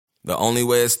The Only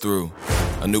Way is Through,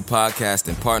 a new podcast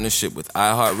in partnership with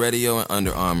iHeartRadio and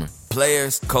Under Armour.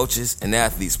 Players, coaches, and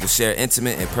athletes will share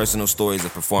intimate and personal stories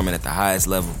of performing at the highest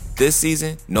level. This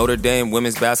season, Notre Dame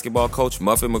women's basketball coach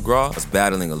Muffet McGraw is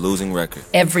battling a losing record.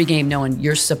 Every game knowing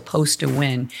you're supposed to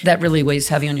win, that really weighs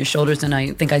heavy on your shoulders. And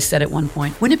I think I said at one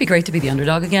point, wouldn't it be great to be the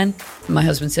underdog again? My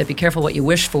husband said, be careful what you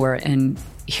wish for. And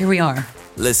here we are.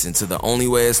 Listen to The Only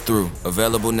Way is Through,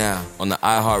 available now on the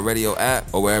iHeartRadio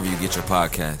app or wherever you get your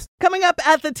podcasts. Coming up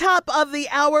at the top of the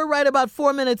hour, right about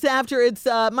 4 minutes after, it's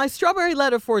my strawberry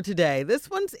letter for today. This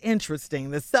one's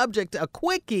interesting. The subject, a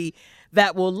quickie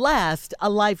that will last a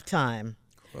lifetime.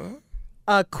 What?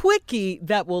 A quickie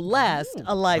that will last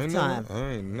a lifetime.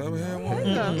 I ain't never had one.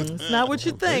 It's not what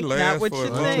you think. Not what you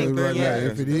think. Right now,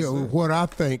 if it is, what I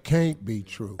think can't be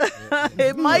true.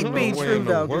 It might be true,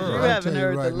 though, because you haven't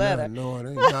heard the letter. No, it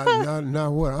ain't.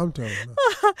 Not what I'm talking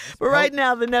about. But right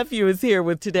now, the nephew is here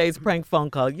with today's prank phone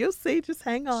call. You'll see. Just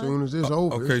hang on. As soon as it's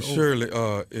over. Okay, it's Shirley,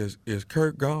 is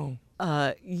Kurt gone?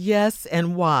 Yes,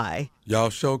 and why?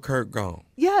 Y'all show Kurt gone.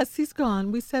 Yes, he's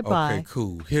gone. We said bye. Okay,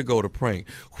 cool. Here go the prank.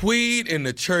 Weed in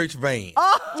the church van.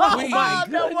 Oh, my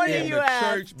God. No wonder you asked.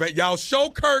 Church van. Y'all show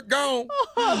Kurt gone.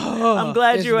 I'm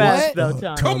glad you asked, though,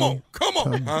 Tommy. Come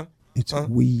on. Huh? It's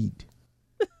weed.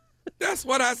 That's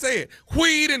what I said.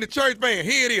 Weed in the church van.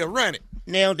 Here it is. Run it.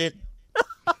 Nailed it.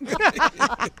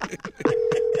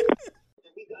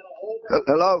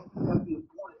 Hello?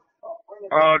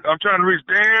 I'm trying to reach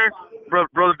Dan,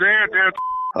 brother Dan.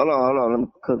 Hold on. Let me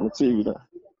cut my TV down.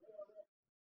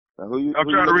 I'm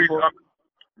trying to reach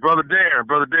brother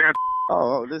Dan.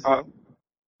 Oh, this is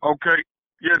okay.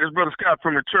 Yeah, this brother Scott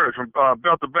from the church, from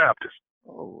Bethel Baptist.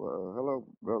 Oh, hello,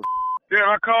 brother. Dan,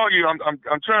 I call you.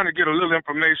 I'm trying to get a little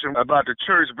information about the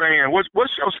church van.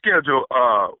 What's your schedule?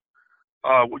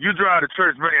 You drive the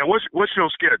church van. What's your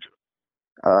schedule?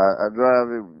 I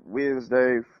drive it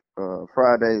Wednesday,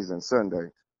 Fridays, and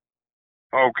Sundays.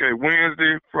 Okay,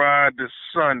 Wednesday, Friday,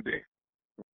 Sunday.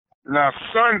 Now,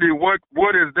 Sunday, what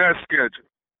is that schedule?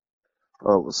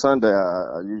 Oh, well, Sunday,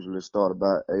 I usually start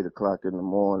about 8 o'clock in the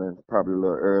morning, probably a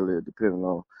little earlier, depending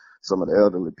on some of the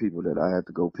elderly people that I have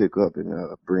to go pick up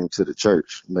and bring to the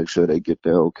church, make sure they get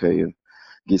there okay and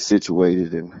get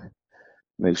situated and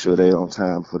make sure they're on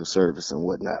time for the service and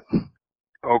whatnot.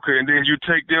 Okay, and then you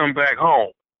take them back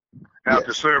home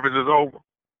after service is over?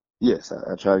 Yes,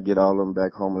 I try to get all of them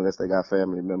back home unless they got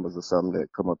family members or something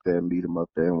that come up there and meet them up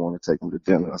there and want to take them to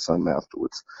dinner or something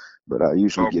afterwards. But I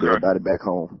usually get everybody back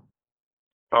home.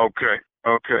 Okay.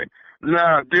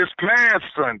 Now, this past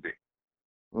Sunday,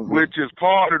 which is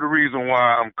part of the reason why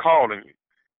I'm calling you,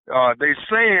 they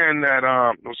saying that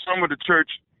some of the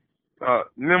church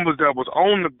members that was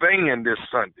on the van this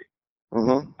Sunday,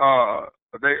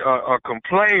 they are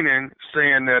complaining,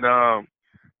 saying that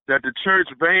that the church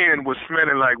van was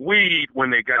smelling like weed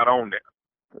when they got on there.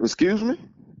 Excuse me?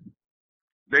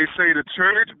 They say the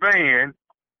church van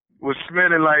was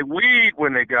smelling like weed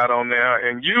when they got on there,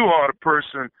 and you are the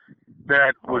person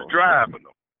that was driving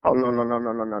them. Oh, no,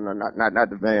 not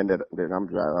the van that I'm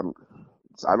driving.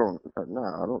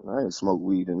 I ain't smoke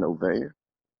weed in no van.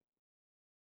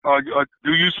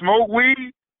 Do you smoke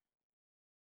weed?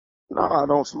 No, I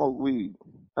don't smoke weed.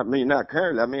 I mean, not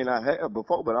currently. I mean, I have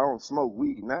before, but I don't smoke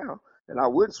weed now. And I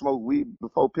wouldn't smoke weed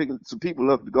before picking some people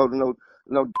up to go to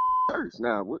no church.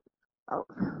 Now,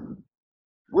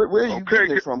 where are you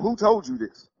getting this from? Who told you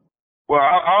this? Well,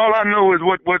 all I know is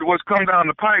what's come down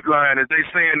the pipeline is they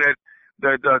saying that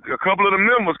a couple of the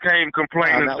members came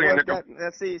complaining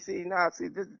saying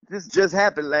that. This just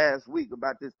happened last week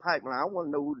about this pipeline. I want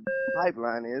to know who the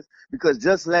pipeline is because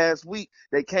just last week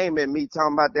they came at me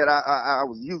talking about that I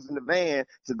was using the van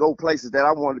to go places that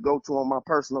I wanted to go to on my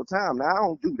personal time. Now, I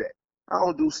don't do that. I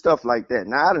don't do stuff like that.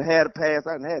 Now, I done had a past,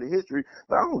 I done had a history,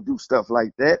 but I don't do stuff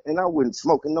like that, and I wouldn't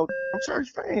smoke in no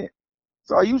church van.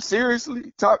 So are you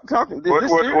seriously talking? What we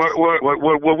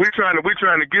trying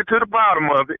to get to the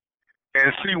bottom of it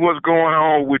and see what's going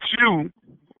on with you.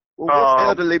 Well, which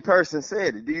elderly person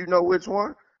said it? Do you know which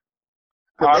one?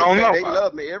 I don't know. They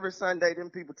love me. Every Sunday, them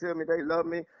people tell me they love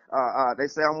me. They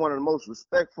say I'm one of the most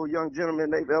respectful young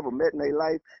gentlemen they've ever met in their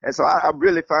life. And so I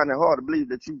really find it hard to believe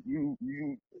that you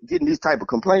getting these type of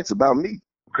complaints about me.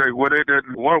 Okay, one of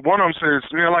them says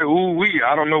smell like ooh wee.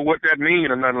 I don't know what that means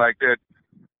or nothing like that.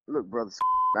 Look, brother,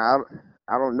 now,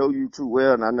 I don't know you too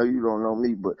well, and I know you don't know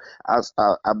me, but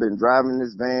I've been driving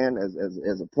this van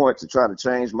as a point to try to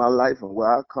change my life and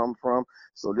where I come from.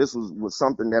 So this was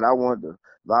something that I wanted to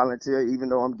volunteer, even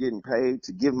though I'm getting paid,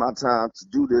 to give my time to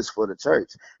do this for the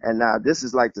church. And now this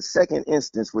is like the second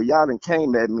instance where y'all done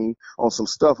came at me on some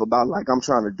stuff about like I'm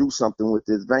trying to do something with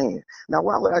this van. Now,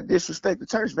 why would I disrespect the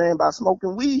church van by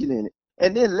smoking weed in it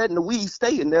and then letting the weed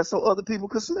stay in there so other people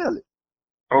could smell it?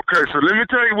 Okay, so let me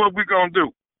tell you what we're going to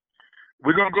do.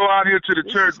 We're going to go out here to the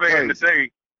church van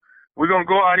today. We're going to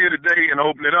go out here today and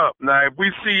open it up. Now, if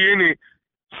we see any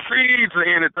seeds or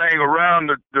anything around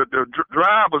the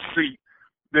driver's seat,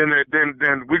 then we're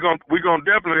gonna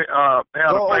definitely have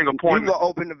a finger pointing. You gonna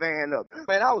open the van up,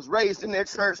 man. I was raised in that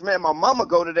church, man. My mama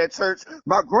go to that church.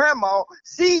 My grandma,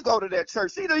 she go to that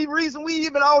church. She the reason we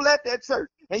even all at that church.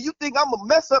 And you think I'm gonna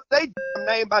mess up their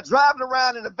name by driving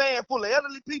around in a van full of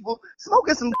elderly people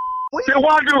smoking some weed? Then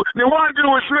why do it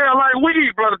smell like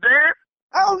weed, brother Dan?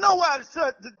 I don't know why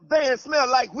the van smell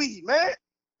like weed, man.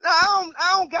 Now,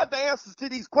 I don't got the answers to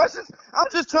these questions. I'm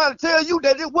just trying to tell you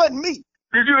that it wasn't me.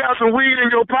 Did you have some weed in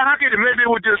your pocket and maybe it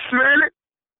was just smelling?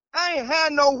 I ain't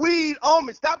had no weed on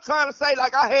me. Stop trying to say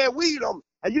like I had weed on me.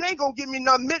 And you ain't gonna give me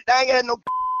nothing. I ain't had no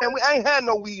and I ain't had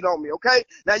no weed on me, okay?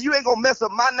 Now you ain't gonna mess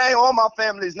up my name or my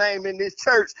family's name in this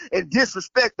church and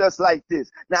disrespect us like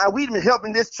this. Now we've been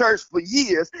helping this church for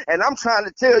years, and I'm trying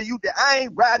to tell you that I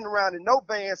ain't riding around in no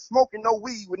van smoking no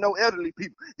weed with no elderly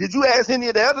people. Did you ask any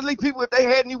of the elderly people if they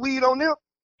had any weed on them?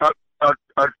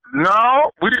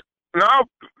 No, we didn't. No,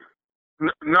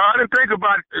 I didn't think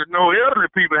about no elderly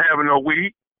people having no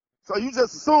weed. So you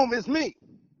just assume it's me?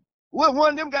 What,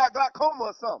 one of them got glaucoma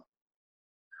or something?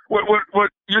 What?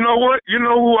 You know what? You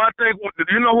know who I think?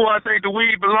 You know who I think the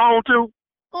weed belonged to?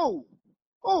 Who?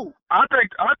 I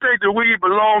think the weed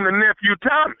belonged to nephew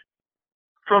Tommy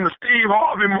from the Steve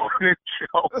Harvey Morning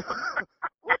Show.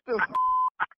 What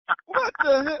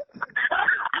the heck?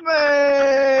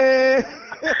 Man.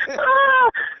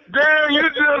 Damn, you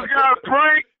just got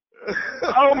pranked.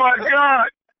 Oh my God.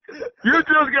 You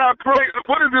just got pranked.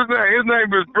 What is his name? His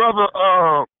name is brother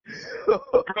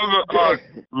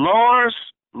Lawrence.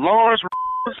 Oh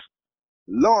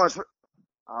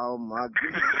my God.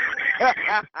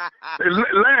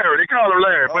 Larry, they call him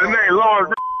Larry, but his name is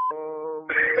Lawrence. Oh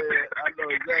man, I know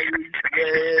exactly.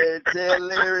 Man, tell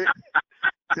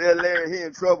Larry he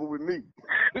in trouble with me.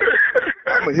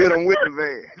 I'm gonna hit him with the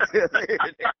van.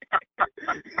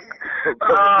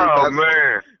 Oh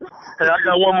man. Hey, I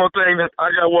got one more thing to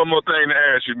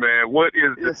ask you, man. What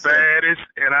is the baddest,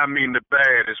 and I mean the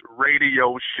baddest,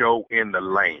 radio show in the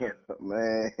land?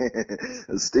 Man,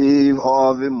 Steve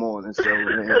Harvey Morning Show,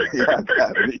 man. Y'all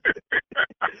got me.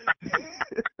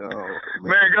 Oh,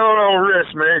 man, go on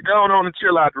rest, man. Go on and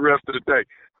chill out the rest of the day.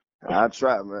 I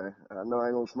try, man. I know I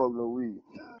ain't gonna smoke no weed.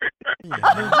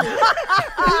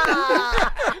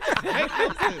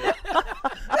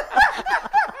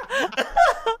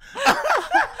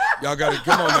 Y'all got it.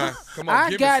 Come on now. Come on.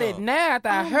 I got it now after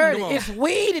I heard it. It's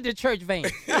weed in the church van.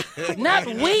 Not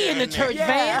weed in the church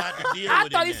van. I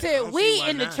thought he said weed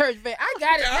in the church van. I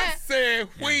got it now. I said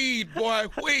weed, boy.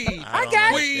 Weed. I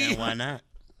got weed. Why not?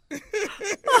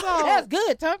 That's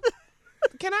good, Tom.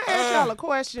 Can I ask y'all a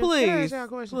question? Please.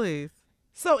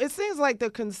 So it seems like the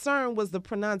concern was the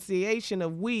pronunciation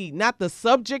of weed, not the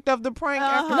subject of the prank.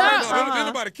 No,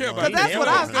 nobody cared about that. That's what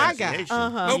I got.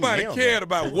 Nobody cared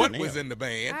about what was in the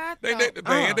band. They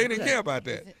didn't care about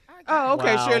that. Oh,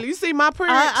 okay, wow. Shirley. You see my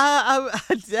print? I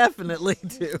definitely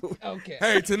do. Okay.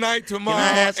 Hey, tonight, tomorrow.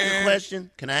 Can I ask a question?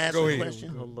 Go ahead. Oh,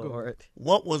 Lord.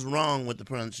 What was wrong with the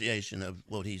pronunciation of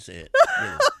what he said?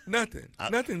 Really? Nothing.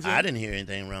 Nothing, Jay. I didn't hear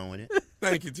anything wrong with it.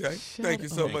 Thank you, Jay. Thank you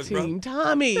so much, bro. Team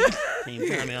Tommy. Team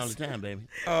Tommy all the time, baby.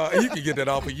 You can get that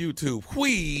off of YouTube.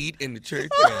 Weed in the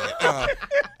church.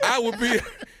 I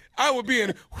will be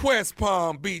in West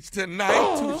Palm Beach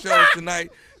tonight. 2 shows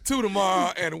tonight. 2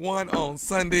 tomorrow and 1 on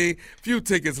Sunday. Few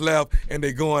tickets left, and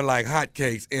they're going like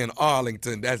hotcakes in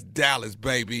Arlington. That's Dallas,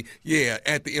 baby. Yeah,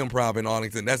 at the Improv in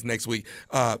Arlington. That's next week,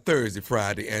 Thursday,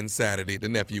 Friday, and Saturday. The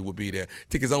nephew will be there.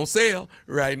 Tickets on sale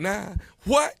right now.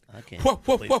 What? I can't wait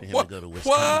for him to go to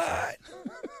Wisconsin.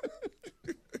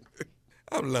 What?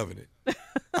 I'm loving it.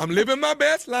 I'm living my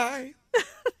best life.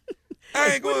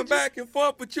 I ain't going back and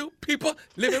forth with you people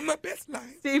living my best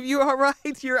life. Steve, you all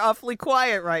right? You're awfully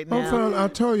quiet right now. I'm fine. I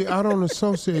told you, I don't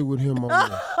associate with him on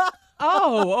this.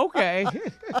 Oh, okay.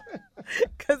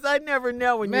 Because I never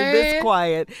know when you're this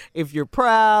quiet, if you're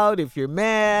proud, if you're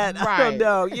mad. Right. I don't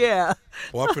know. Yeah.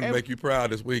 Boy, I'm finna make you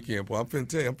proud this weekend. Boy, I'm finna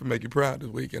tell you, I'm finna make you proud this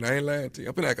weekend. I ain't lying to you.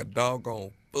 I'm finna act a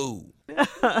doggone fool.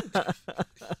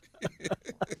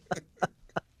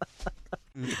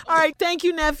 All right, thank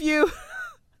you, nephew.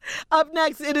 Up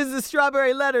next, it is the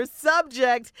Strawberry Letter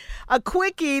subject, a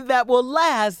quickie that will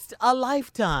last a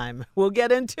lifetime. We'll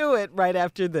get into it right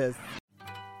after this.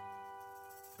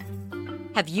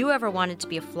 Have you ever wanted to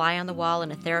be a fly on the wall in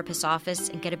a therapist's office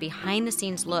and get a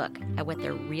behind-the-scenes look at what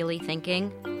they're really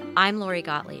thinking? I'm Lori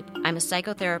Gottlieb. I'm a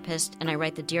psychotherapist, and I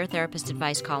write the Dear Therapist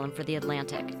advice column for The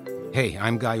Atlantic. Hey,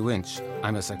 I'm Guy Winch.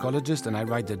 I'm a psychologist, and I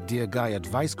write the Dear Guy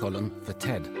advice column for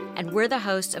TED. And we're the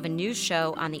hosts of a news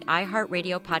show on the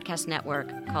iHeartRadio podcast network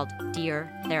called Dear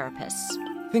Therapists.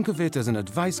 Think of it as an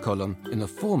advice column in the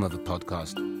form of a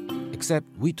podcast, except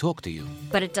we talk to you.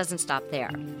 But it doesn't stop there.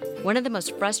 One of the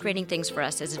most frustrating things for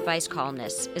us as advice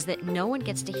columnists is that no one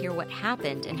gets to hear what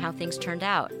happened and how things turned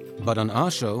out. But on our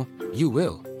show, you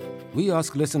will. We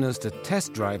ask listeners to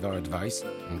test drive our advice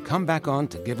and come back on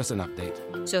to give us an update.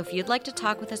 So if you'd like to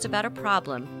talk with us about a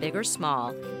problem, big or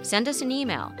small, send us an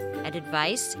email at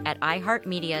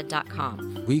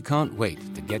advice@iheartmedia.com. We can't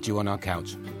wait to get you on our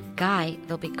couch. Guy,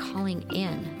 they'll be calling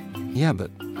in. Yeah,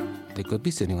 but they could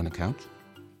be sitting on a couch.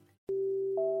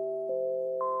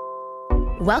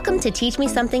 Welcome to Teach Me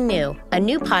Something New, a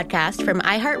new podcast from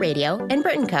iHeartRadio and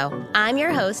Brit & Co. I'm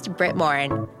your host, Britt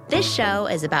Morin. This show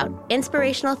is about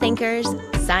inspirational thinkers,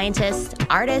 scientists,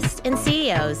 artists, and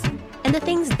CEOs, and the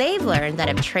things they've learned that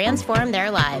have transformed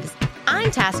their lives. I'm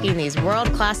tasking these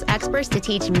world-class experts to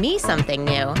teach me something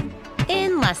new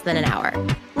in less than an hour.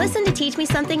 Listen to Teach Me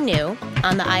Something New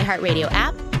on the iHeartRadio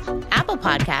app, Apple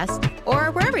Podcasts, or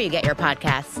wherever you get your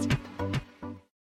podcasts.